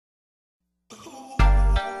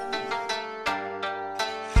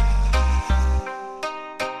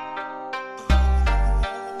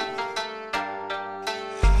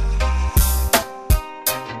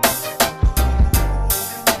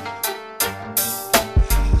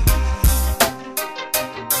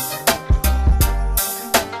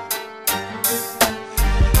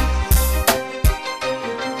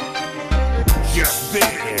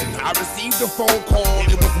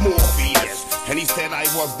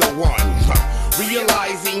was the one.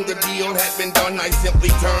 Realizing the deal had been done, I simply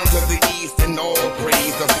turned to the east and all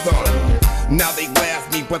praise the sun. Now they laugh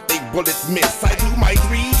me, but they bullets miss. I do my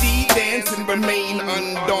 3D dance and remain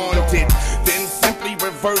undaunted. Then simply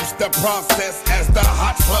reverse the process as the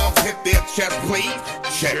hot clubs hit their chest plate.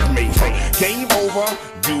 Checkmate. Game over,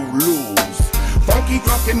 you lose. Funky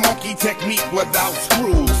drunken monkey technique without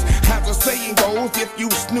screws. As the saying goes, if you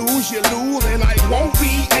snooze, you lose. And I won't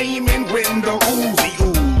be aiming when the Uzi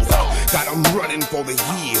ooze. Got 'em running for the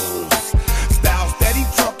hills. Style steady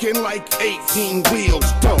trucking like 18 wheels.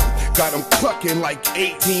 Don't got 'em clucking like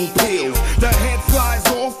 18 pills. The head flies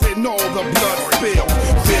off and all the blood spills.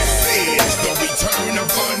 This is the return of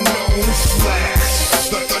unknown slash.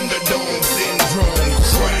 The Thunderdome syndrome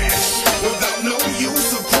crash. Without no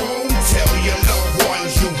use of chrome, tell your loved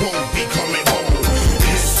ones you won't be coming home.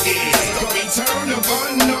 This is the return of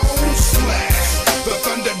unknown slash. The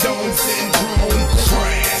Thunderdome syndrome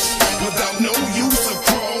crash. Without no use of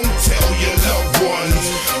chrome, tell your loved ones.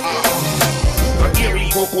 The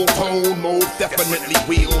eerie vocal tone most definitely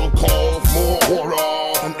will cause more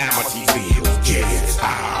horror than Amityville. Get it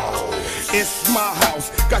out. It's my house,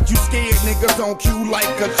 got you scared niggas on cue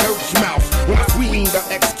like a church mouse. When I swing the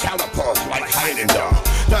Excalibur like Highlander,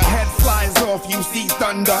 the head flies off, you see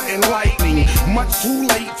thunder and lightning. Much too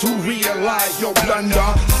late to realize your blunder.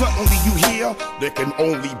 Suddenly you hear, there can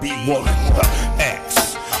only be one,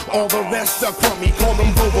 X. All the rest are crummy, call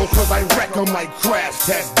them Bobo cause I wreck 'em like crash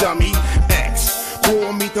test dummy. X.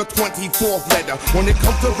 Call me the 24th letter. When it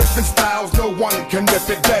comes to ripping styles, no one can rip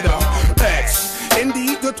it better. X.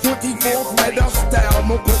 Indeed, the 24th letter style,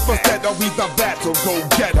 no good for setter, we the battle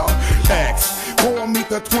go-getter. X. Call me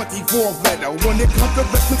the 24th letter. When it comes to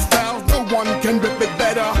ripping styles, no one can rip it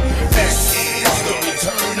better. X is the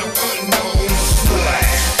return of unknown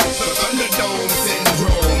slash. The Thunderdome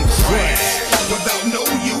syndrome crash. Without no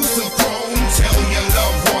use of chrome, tell your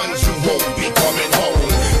loved ones you won't be coming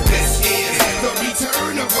home. This is the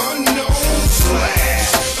return of unknown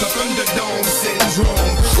slash. The Thunderdome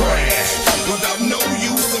syndrome crash. Without no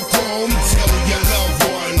use of chrome, tell your loved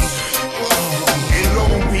ones. In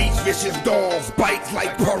Long Beach, vicious dogs bite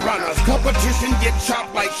like piranhas. Competition get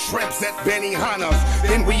chopped like shrimps at Benihana's.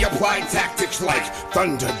 Then we apply tactics like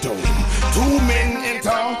Thunderdome. 2 men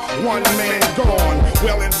enter, 1 man gone.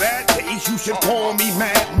 Well, in that case, you should call me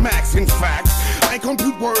Mad Max. In fact, I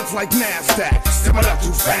compute words like NASDAQ, similar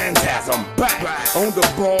to Phantasm. Back on the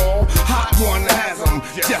ball, hot one has 'em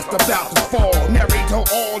just about to fall. Narrator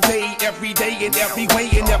all day, every day, in every way,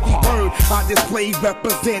 in every word I display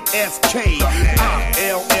represent SK. I'm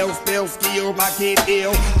LL, still skilled, I get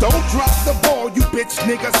ill. Don't drop the ball, you bitch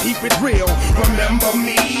niggas, keep it real. Remember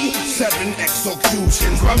me, 7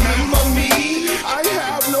 executions. Remember me, I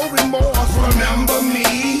have no remorse. Remember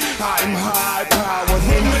me, I'm high powered.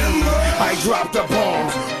 Remember, I dropped the ball.